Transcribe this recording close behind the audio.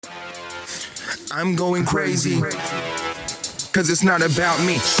I'm going crazy, cause it's not about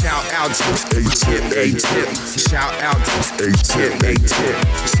me. Shout out to ATYP, ATYP. Shout out to ATYP,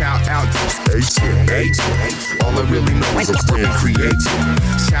 ATYP. Shout out to ATYP, ATYP. All I really know is I'm staying creative.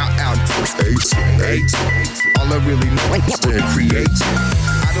 Shout out to ATYP, ATYP. All I really know is I'm staying creative.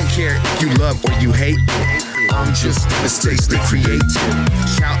 I don't care if you love or you hate it. I'm just gonna stay creative.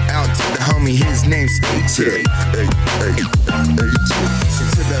 Shout out to the homie, his name's ATYP. Listen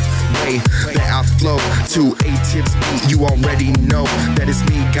to the way that I flow to ATYP's beat. You already know that it's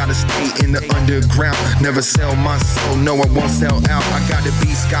me. Gotta stay in the underground. Never sell my soul, no I won't sell out. I gotta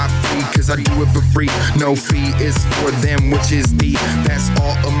be scot-free, cause I do it for free. No fee is for them, which is the. That's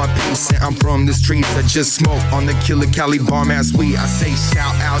all of my peace, and I'm from the streets. I just smoke on the Killer Cali bomb ass weed. I say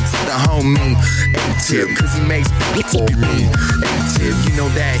shout out to the homie ATYP, cause he makes beats for me. ATYP, you know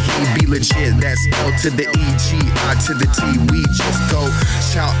that he be legit. That's L to the E, G, I to the T. We just go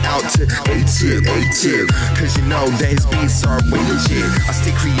shout out to ATYP, ATYP, cause you know that his beats are way legit. I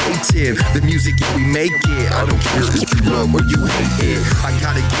stay creative, the music, yeah, we make it. I don't care if you love or you hate it. I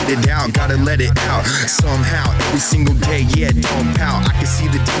gotta get it out, gotta let it out somehow, every single day, yeah, don't pout. I can see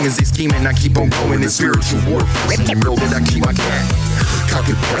the demons, they scheming, I keep on going in spiritual warfare. You know that I keep my cat cock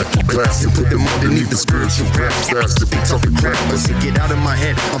it back, blast and put them underneath the spiritual rap. Slaps to be talking crap, listen, get out of my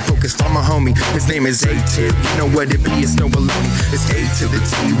head. I'm focused on my homie, his name is ATYP. You know what it be, it's no baloney. It's A to the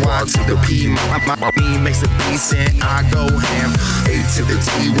T, Y to the P. My me makes a piece and I go ham. A to the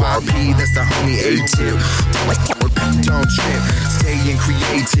T, Y, P, that's the homie ATYP. Don't trip, staying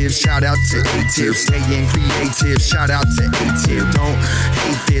creative. Shout out to ATYP, staying creative. Shout out to ATYP. Don't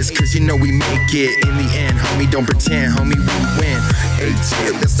hate this, cause you know we make it in the end, homie. Don't pretend, homie, we win.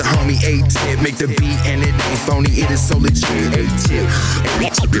 ATYP, that's the homie ATYP. Make the beat and it ain't phony, it is so legit. ATYP, A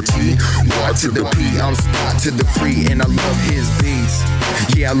to the T, Y to the P. I'm Scott to the free, and I love his beats.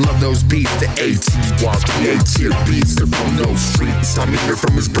 Yeah, I love those beats. The ATYP, ATYP beats. They're from those streets. I'm in here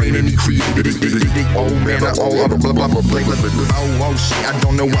from his brain and he created it. Oh man, blah blah blah blah blah. Oh shit, I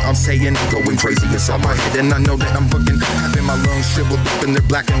don't know what I'm saying. I'm going crazy inside my head, and I know that I'm fucking having my lungs shriveled up and they're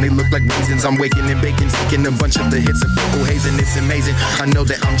black and they look like raisins. I'm waking and baking, taking a bunch of the hits of purple haze, and it's amazing. I know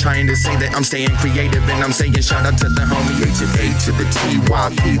that I'm trying to say that I'm staying creative, and I'm saying shout out to the homie ATYP, A to the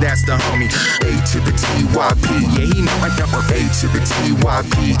TYP. That's the homie A to the TYP. Yeah, he know I know A to the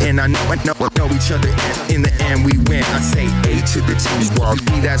TYP, and I know each other. And in the end, we win. I say A to the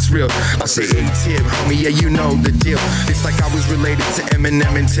TYP. That's real. I say ATYP, homie. Yeah, you know the deal. It's like I was related to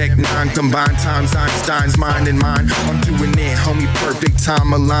Eminem and Tech 9. Combined times Einstein's mind and mine. I'm doing it, homie. Perfect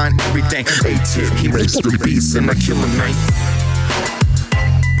time align everything. ATYP, he makes the beats and I kill him, man.